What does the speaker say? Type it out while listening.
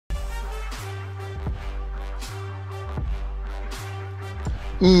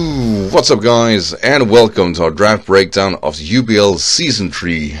What's up guys, and welcome to our draft breakdown of UBL Season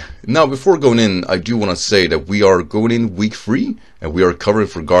 3. Now before going in, I do want to say that we are going in week 3, and we are covering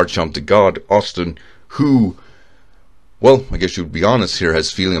for Garchomp the God, Austin, who, well, I guess you would be honest here,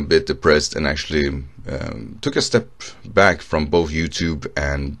 has feeling a bit depressed and actually took a step back from both YouTube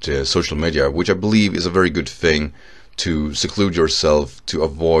and social media, which I believe is a very good thing, to seclude yourself, to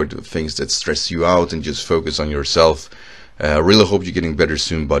avoid things that stress you out and just focus on yourself. I really hope you're getting better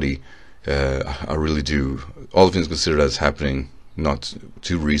soon, buddy. I really do. All things considered, that's happening not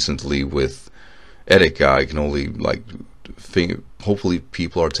too recently with Erika. I can only think. Hopefully,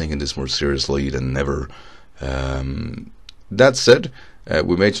 people are taking this more seriously than ever. That said,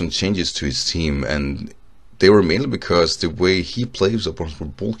 we made some changes to his team, and they were mainly because the way he plays, a more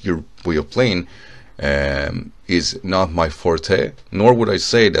bulkier way of playing, is not my forte, nor would I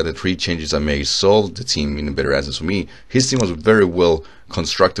say that the 3 changes I made solved the team in a better essence for me. His team was very well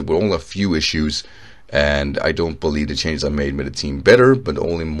constructed with only a few issues, and I don't believe the changes I made the team better, but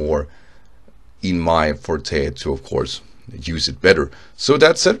only more in my forte to, of course, use it better. So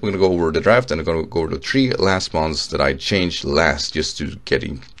that said, we're going to go over the draft, and I'm going to go over the 3 last months that I changed last, just to get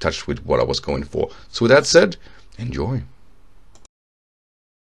in touch with what I was going for. So with that said, enjoy.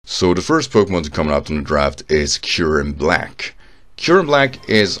 So the first Pokemon to come out in the draft is Kyurem Black. Kyurem Black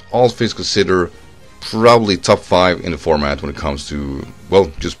is, all things considered, probably top 5 in the format when it comes to,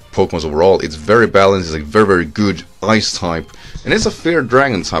 well, just Pokemon overall. It's very balanced, it's a very good Ice type, and it's a fair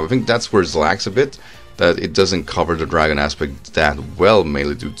Dragon type. I think that's where it lacks a bit, that it doesn't cover the Dragon aspect that well,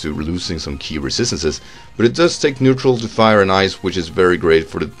 mainly due to losing some key resistances. But it does take neutral to Fire and Ice, which is very great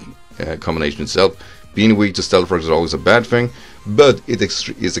for the combination itself. Being weak to Stealth Rock is always a bad thing, but it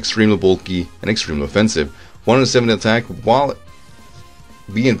is extremely bulky and extremely offensive. 170 attack, while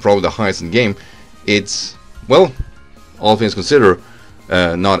being probably the highest in the game, it's, well, all things considered,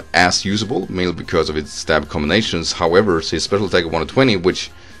 not as usable, mainly because of its stab combinations. However, his special attack of 120,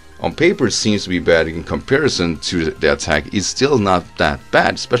 which on paper seems to be bad in comparison to the attack, is still not that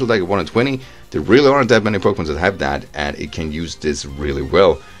bad. Special attack of 120, there really aren't that many Pokemon that have that, and it can use this really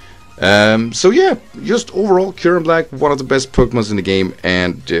well. So yeah, just overall, Kyurem Black, one of the best Pokemons in the game,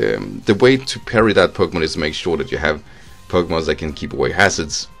 and the way to parry that Pokemon is to make sure that you have Pokemons that can keep away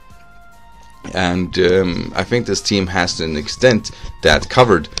hazards. And I think this team has to an extent that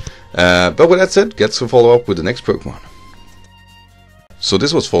covered. But with that said, let's follow up with the next Pokemon. So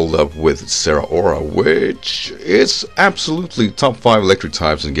this was followed up with Zeraora, which is absolutely top 5 electric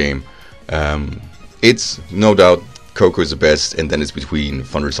types in the game. It's no doubt Koko is the best, and then it's between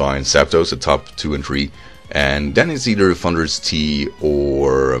Thunder's Eye and Zapdos, the top 2 and 3, and then it's either Thunder's Tea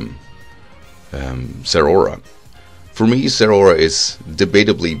or Zeraora. For me, Zeraora is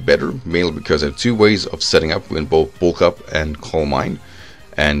debatably better, mainly because I have 2 ways of setting up in both Bulk Up and Calm Mind,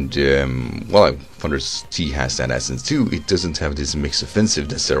 and well, Thunder's Tea has that essence too. It doesn't have this mixed offensive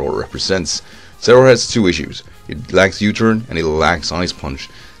that Zeraora represents. Zeraora has 2 issues. It lacks U-Turn and it lacks Ice Punch.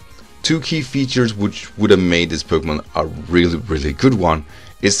 2 key features which would have made this Pokemon a really good one.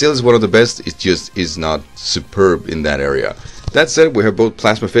 It still is one of the best, it just is not superb in that area. That said, we have both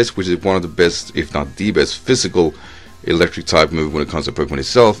Plasma Fist, which is one of the best, if not the best, physical electric type move when it comes to Pokemon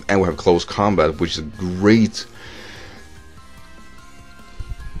itself, and we have Close Combat, which is great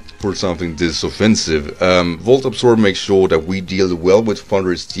for something this offensive. Volt Absorb makes sure that we deal well with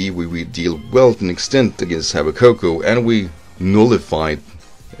Thunder's Tea, we deal well to an extent against Sabakoko, and we nullify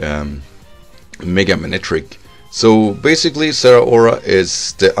Mega Manectric. So basically, Zeraora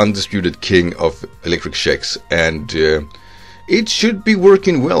is the undisputed king of electric checks, and it should be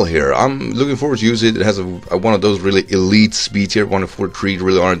working well here. I'm looking forward to use it. It has one of those really elite speed here, 143. There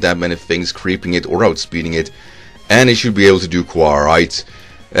really aren't that many things creeping it or outspeeding it, and it should be able to do quite right.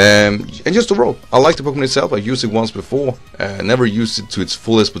 And just overall, I like the Pokemon itself. I used it once before, never used it to its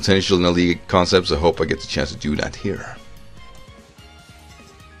fullest potential in the league concepts. I hope I get the chance to do that here.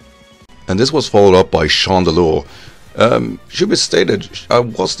 And this was followed up by Chandelure. Should be stated, I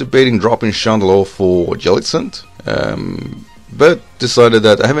was debating dropping Chandelure for Jellicent, but decided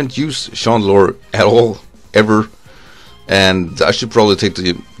that I haven't used Chandelure at all, ever, and I should probably take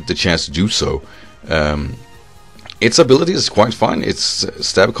the chance to do so. Its ability is quite fine. Its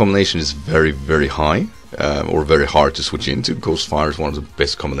stab combination is very high, or very hard to switch into. Ghost Fire is one of the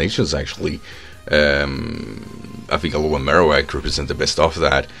best combinations, actually. I think Alola Marowak represent the best of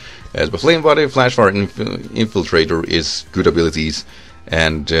that. But Flame Body, Flash Fire, Infiltrator is good abilities,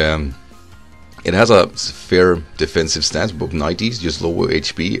 and it has a fair defensive stance, both 90s, just lower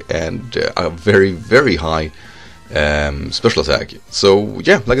HP, and a very high special attack. So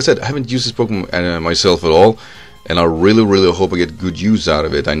yeah, like I said, I haven't used this Pokemon myself at all. and I really hope I get good use out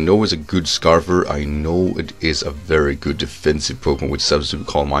of it. I know it's a good Scarfer, I know it is a very good defensive Pokemon with Substitute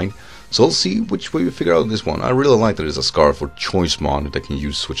Calm Mind. So let's see which way we figure out this one. I really like that it's a Scarf or Choice Mod that can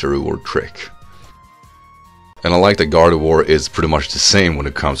use Switcheroo or Trick. And I like that Gardevoir is pretty much the same when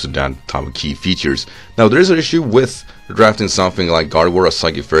it comes to that type of key features. Now there is an issue with drafting something like Gardevoir, a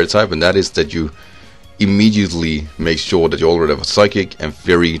Psychic Fairy type, and that is that you immediately make sure that you already have a Psychic and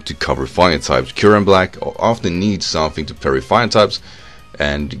Fairy to cover Fire types. Cure and Black often needs something to parry Fire types,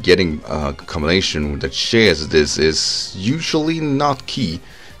 and getting a combination that shares this is usually not key.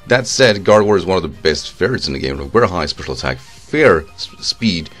 That said, Gardevoir is one of the best fairies in the game with very high special attack, fair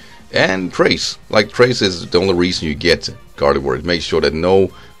speed, and Trace. Like, Trace is the only reason you get Gardevoir. It makes sure that no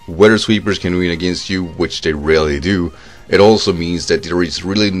Weather Sweepers can win against you, which they rarely do. It also means that there is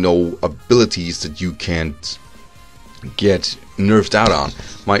really no abilities that you can't get nerfed out on.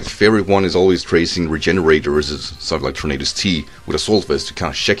 My favorite one is always tracing Regenerator versus something like Tornadus T with Assault Vest to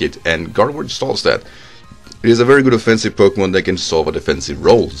kind of check it, and Gardevoir installs that. It is a very good offensive Pokemon that can solve a defensive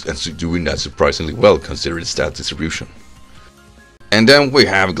roles, and so doing that surprisingly well considering its stat distribution. And then we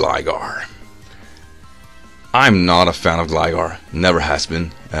have Gligar. I'm not a fan of Gligar, never has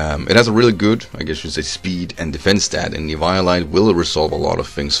been. It has a really good, I guess you should say, speed and defense stat, and Eviolite will resolve a lot of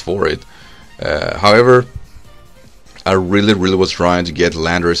things for it. However, I really was trying to get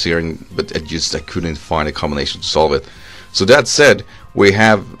Landorus here, but I couldn't find a combination to solve it. So that said, we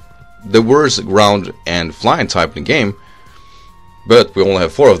have the worst ground and flying type in the game, but we only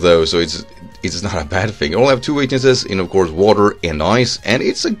have 4 of those, so it's not a bad thing. You only have 2 weaknesses in, of course, water and ice, and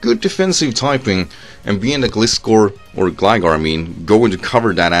it's a good defensive typing, and being a Gliscor, or Gligar I mean, going to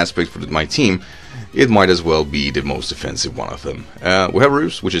cover that aspect for my team, it might as well be the most defensive one of them. We have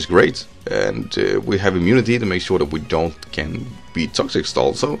Roost, which is great, and we have immunity to make sure that we can beat Toxic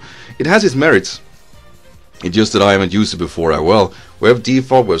Stall, so it has its merits. It's just that I haven't used it before. Well, we have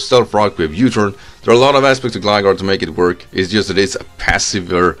Defog, we have Stealth Rock, we have U-Turn. There are a lot of aspects of Gligar to make it work. It's just that it's a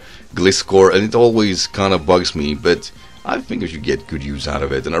passiver Gliscor, and it always kind of bugs me, but I think I should get good use out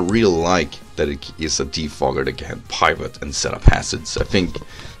of it, and I really like that it is a Defogger that can pivot and set up hazards. I think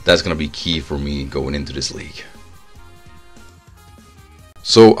that's going to be key for me going into this league.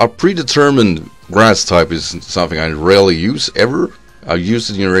 So a predetermined grass type is something I rarely use ever. I used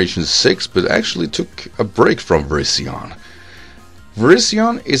it in Generation 6, but actually took a break from Virizion.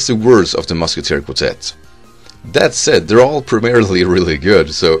 Virizion is the worst of the Musketeer Quartet. That said, they're all primarily really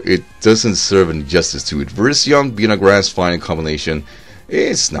good, so it doesn't serve any justice to it. Virizion being a grass flying combination,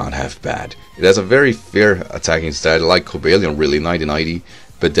 it's not half bad. It has a very fair attacking stat, like Cobalion really, 90-90,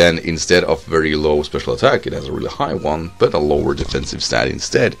 but then instead of very low special attack, it has a really high one, but a lower defensive stat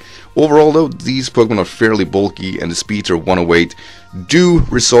instead. Overall though, these Pokemon are fairly bulky, and the speeds are 108 do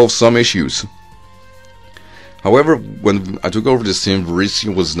resolve some issues. However, when I took over this team,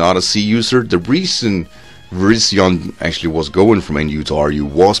 Virizion was not a C user. The reason Virizion actually was going from NU to RU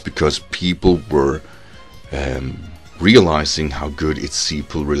was because people were realizing how good its C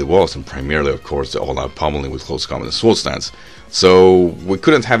pool really was, and primarily, of course, the all-out pummeling with Close Combat and Sword Stance. So we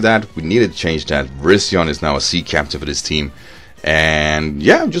couldn't have that. We needed to change that. Virizion is now a C captain for this team, and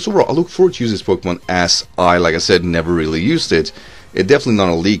yeah, just overall, I look forward to use this Pokemon, as I, like I said, never really used it. It's definitely not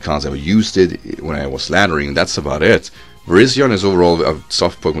a league concept. I used it when I was laddering, that's about it. Virizion is overall a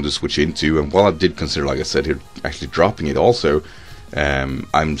soft Pokemon to switch into, and while I did consider, like I said here, actually dropping it also,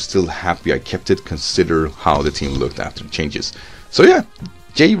 I'm still happy I kept it, consider how the team looked after the changes. So yeah,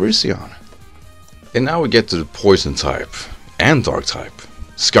 J Virizion. And now we get to the Poison type and Dark type,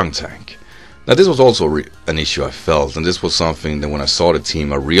 Skuntank. Now this was also an issue I felt, and this was something that when I saw the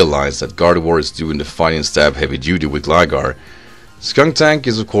team I realized that Gardevoir is doing the fighting stab heavy duty with Gligar. Skuntank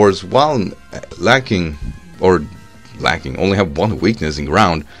is, of course, while lacking, only have 1 weakness in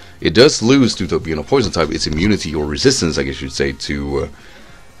ground, it does lose due to being a poison type its immunity or resistance, I guess you'd say, to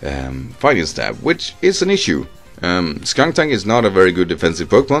fighting stab, which is an issue. Skuntank is not a very good defensive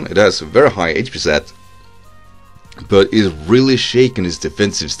Pokemon. It has a very high HP stat, but is really shaking its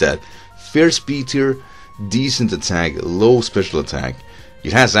defensive stat. Fair speed tier, decent attack, low special attack.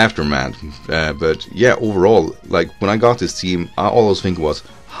 It has Aftermath, but yeah, overall, like when I got this team, all I was thinking was,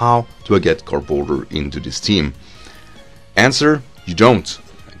 how do I get Carbodor into this team? Answer, you don't.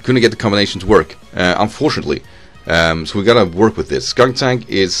 Couldn't get the combination to work, unfortunately. So we gotta work with this. Skuntank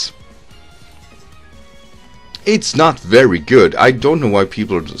is... it's not very good. I don't know why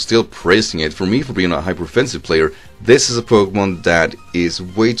people are still praising it. For me, for being a hyper-offensive player, this is a Pokemon that is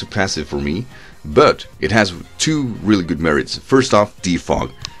way too passive for me. But it has 2 really good merits. First off,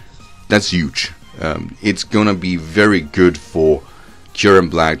 Defog. That's huge. It's gonna be very good for Cure in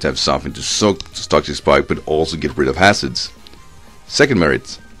Black to have something to soak Toxic Spike, but also get rid of hazards. Second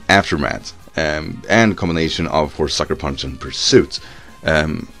merit, Aftermath, and combination of, course, Sucker Punch and Pursuit.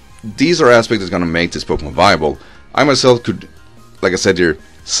 These are aspects that's going to make this Pokemon viable. I myself could, like I said here,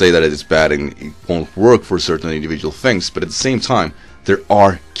 say that it is bad and it won't work for certain individual things, but at the same time, there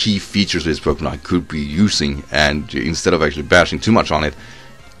are key features of this Pokemon I could be using, and instead of actually bashing too much on it,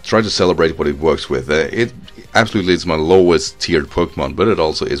 try to celebrate what it works with. It absolutely is my lowest tiered Pokemon, but it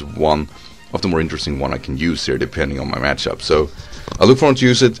also is one of the more interesting one I can use here depending on my matchup. So I look forward to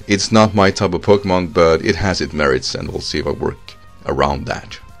use it. It's not my type of Pokemon, but it has its merits, and we'll see if I work around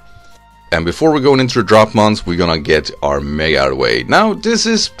that. And before we go into the drop months, we're gonna get our Mega out of the way. Now, this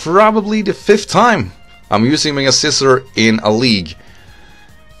is probably the 5th time I'm using Mega Scissor in a league.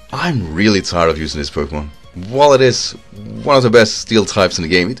 I'm really tired of using this Pokemon. While it is one of the best steel types in the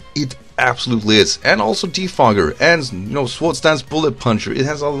game, it absolutely is. And also Defogger and, you know, Stoutlands Bullet Puncher. It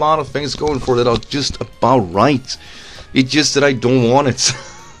has a lot of things going for it that are just about right. It's just that I don't want it.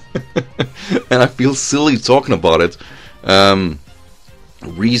 And I feel silly talking about it.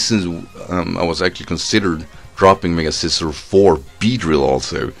 Reasons I was actually considered dropping Mega Scissor for Beedrill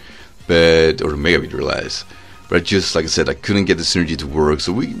also, or Mega Beedrill as. But just like I said, I couldn't get the synergy to work,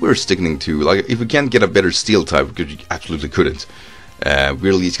 so we're sticking to, like, if we can't get a better steel type, because we absolutely couldn't,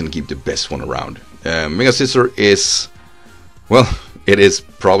 we're at least going to keep the best one around. Mega Scissor is, well, it is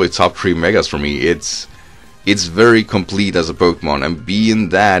probably top 3 Megas for me. It's very complete as a Pokemon, and being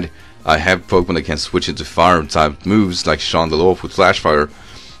that I have Pokemon that can switch into fire type moves like Chandelure with Flash Fire,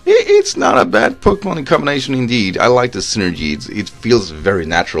 it's not a bad Pokemon in combination indeed. I like the synergy, it feels very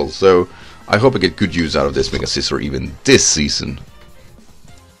natural, so I hope I get good use out of this Mega Scissor even this season.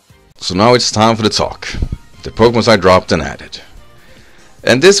 So now it's time for the talk. The Pokemons I dropped and added.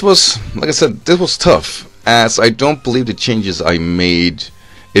 And this was, like I said, this was tough, as I don't believe the changes I made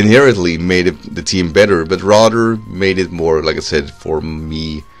inherently made the team better, but rather made it more, like I said, for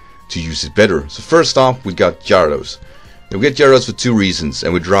me to use it better. So first off, we got Gyarados. And we get Gyarados for 2 reasons,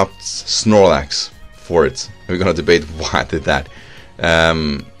 and we dropped Snorlax for it. And we're gonna debate why I did that.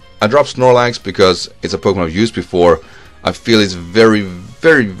 I dropped Snorlax because it's a Pokemon I've used before. I feel it's very,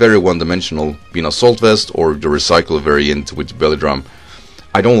 very, very one-dimensional, being a Salt Vest or the Recycle variant with the Belly Drum.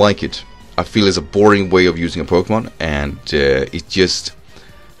 I don't like it. I feel it's a boring way of using a Pokemon, and it's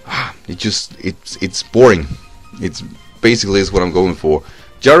boring. It's basically is what I'm going for.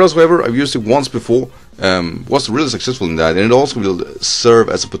 Gyarados, however, I've used it once before, was really successful in that, and it also will serve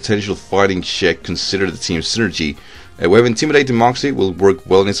as a potential fighting check, consider the team's synergy. We have Intimidating Moxie, will work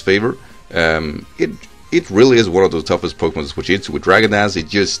well in its favor. It really is one of the toughest Pokemon to switch into. With Dragon Dance, it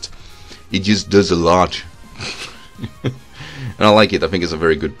just does a lot. And I like it. I think it's a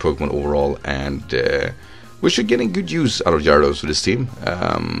very good Pokemon overall, and we should get in good use out of Gyarados for this team.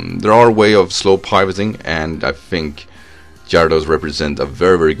 There are a way of slow pivoting, and I think Gyarados represent a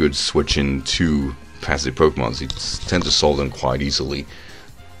very, very good switch into passive Pokemon. It tends to solve them quite easily.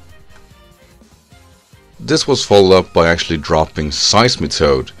 This was followed up by actually dropping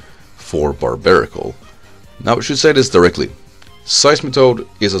Seismitoad for Barbaracle. Now I should say this directly. Seismitoad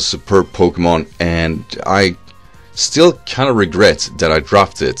is a superb Pokemon, and I still kind of regret that I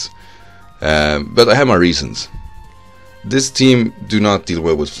dropped it. But I have my reasons. This team do not deal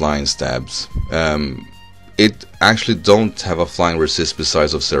well with flying stabs. It actually don't have a flying resist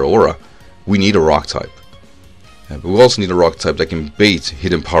besides of Zeraora. We need a rock type. But we also need a rock type that can bait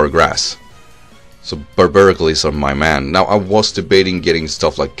Hidden Power Grass. So Barbaracle is my man. Now I was debating getting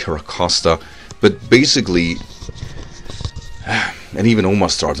stuff like Caracosta, but basically, and even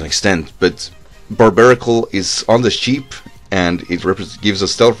Omastar to an extent, but Barbaracle is on the cheap, and it gives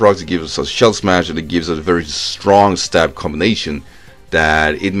us Stealth Rocks, it gives us Shell Smash, and it gives us a very strong stab combination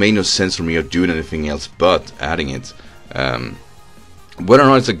that it made no sense for me of doing anything else but adding it. Whether or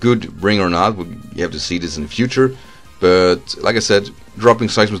not it's a good ring or not, you have to see this in the future. But like I said, dropping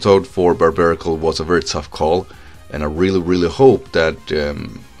Seismitoad for Barbaracle was a very tough call, and I really, really hope that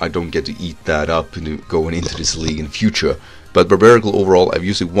I don't get to eat that up going into this league in the future. But Barbaracle overall, I've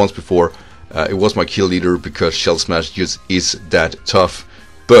used it once before. It was my kill leader because Shell Smash just is that tough.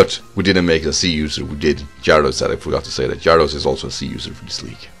 But we didn't make it a C user, we did Gyarados. That I forgot to say that Gyarados is also a C user for this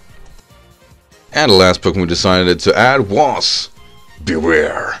league. And the last Pokemon we decided to add was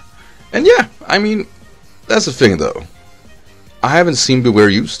Beware. And yeah, I mean, that's the thing though. I haven't seen Beware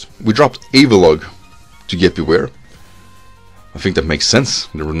used. We dropped Avalugg to get Beware. I think that makes sense.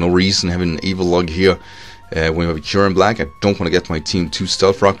 There was no reason having an Avalugg here. When we have a Cure in Black, I don't want to get my team too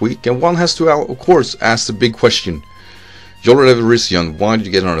Stealth Rock weak. And one has to, of course, ask the big question. You already have Virizion, why did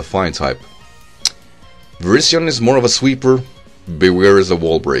you get another flying type? Virizion is more of a sweeper, Beware is a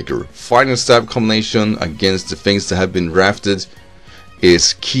wall breaker. Fighting stab combination against the things that have been drafted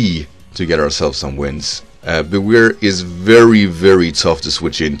is key to get ourselves some wins. Beware is very, very tough to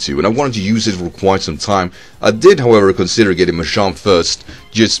switch into, and I wanted to use it for quite some time. I did, however, consider getting Machamp first,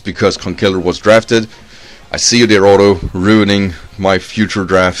 just because Conkeldurr was drafted. I see you there, Otto, ruining my future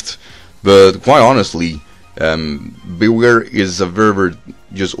draft. But quite honestly, Beware is a very, very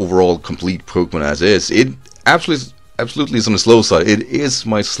just overall complete Pokemon as is. It absolutely is on the slow side. It is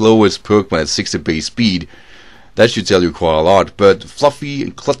my slowest Pokemon at 60 base speed. That should tell you quite a lot. But Fluffy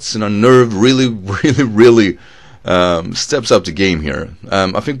and Klutz and Unnerved really steps up the game here.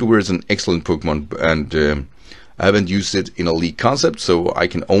 I think Beware is an excellent Pokemon, and I haven't used it in a league concept, so I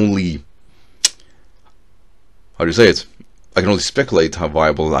can only, how do you say it? I can only speculate how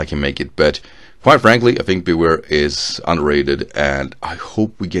viable I can make it. But quite frankly, I think Beware is underrated, and I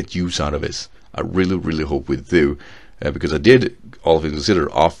hope we get use out of this. I really hope we do, because I did, all things considered,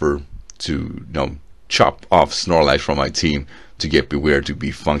 offer to chop off Snorlax from my team to get Beware to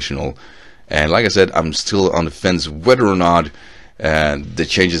be functional. And like I said, I'm still on the fence whether or not the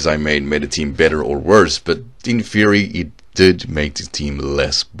changes I made the team better or worse. But in theory, it did make the team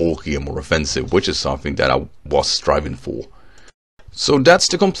less bulky and more offensive, which is something that I was striving for. So that's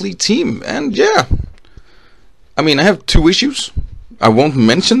the complete team, and yeah, I mean, I have 2 issues. I won't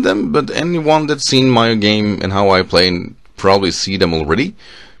mention them, but anyone that's seen my game and how I play probably see them already.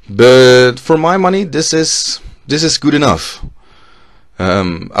 But for my money, this is good enough.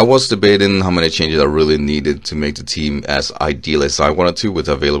 I was debating how many changes I really needed to make the team as ideal as I wanted to with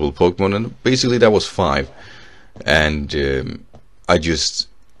available Pokemon, and basically that was 5. And I just,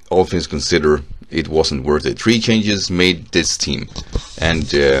 all things considered, it wasn't worth it. 3 changes made this team, and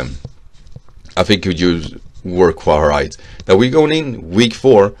I think it would work quite right. Now we're going in week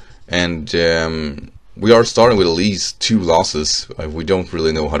 4, and we are starting with at least 2 losses. We don't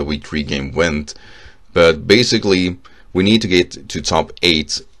really know how the week 3 game went, but basically we need to get to top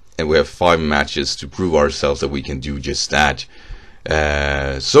 8, and we have 5 matches to prove ourselves that we can do just that.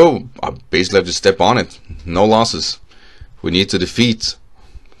 So I basically have to step on it. No losses. We need to defeat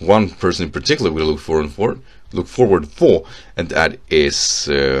one person in particular we look forward for, and that is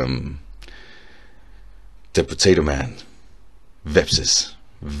the Potato Man, Vepsis.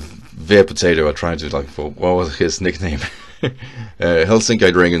 Potato. I tried to what was his nickname?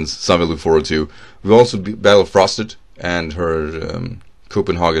 Helsinki Dragons, something to look forward to. We also battle Frosted and her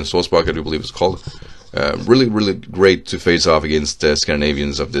Copenhagen Saucebuck, I do believe it's called. Really great to face off against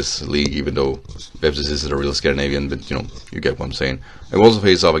Scandinavians of this league, even though Vepsis isn't a real Scandinavian, but you get what I'm saying. I will also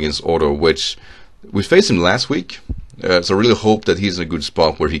face off against Otto, which we faced him last week, so I really hope that he's in a good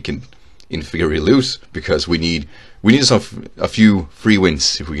spot where he can, in theory, lose, because we need a few free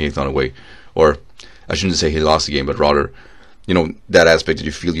wins if we can get on away. Or I shouldn't say he lost the game, but rather, that aspect that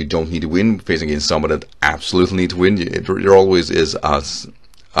you feel you don't need to win, facing against someone that absolutely need to win. There always is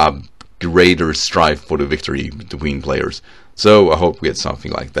a greater strive for the victory between players. So I hope we get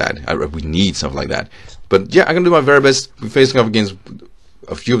something like that. We need something like that. But yeah, I'm gonna do my very best. We're facing off against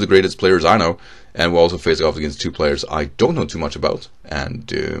a few of the greatest players I know, and we're also facing off against 2 players I don't know too much about.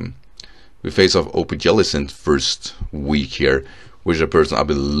 And we face off Opie Jellicent first week here, which is a person I've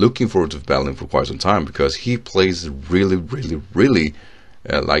been looking forward to battling for quite some time, because he plays really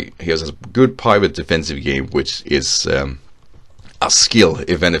like he has a good private defensive game, which is a skill,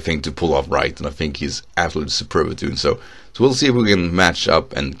 if anything, to pull off right, and I think he's absolutely superb at doing so. So we'll see if we can match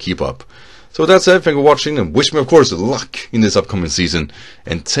up and keep up. So with that said, thank you for watching, and wish me, of course, luck in this upcoming season,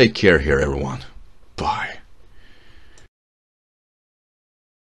 and take care here, everyone. Bye.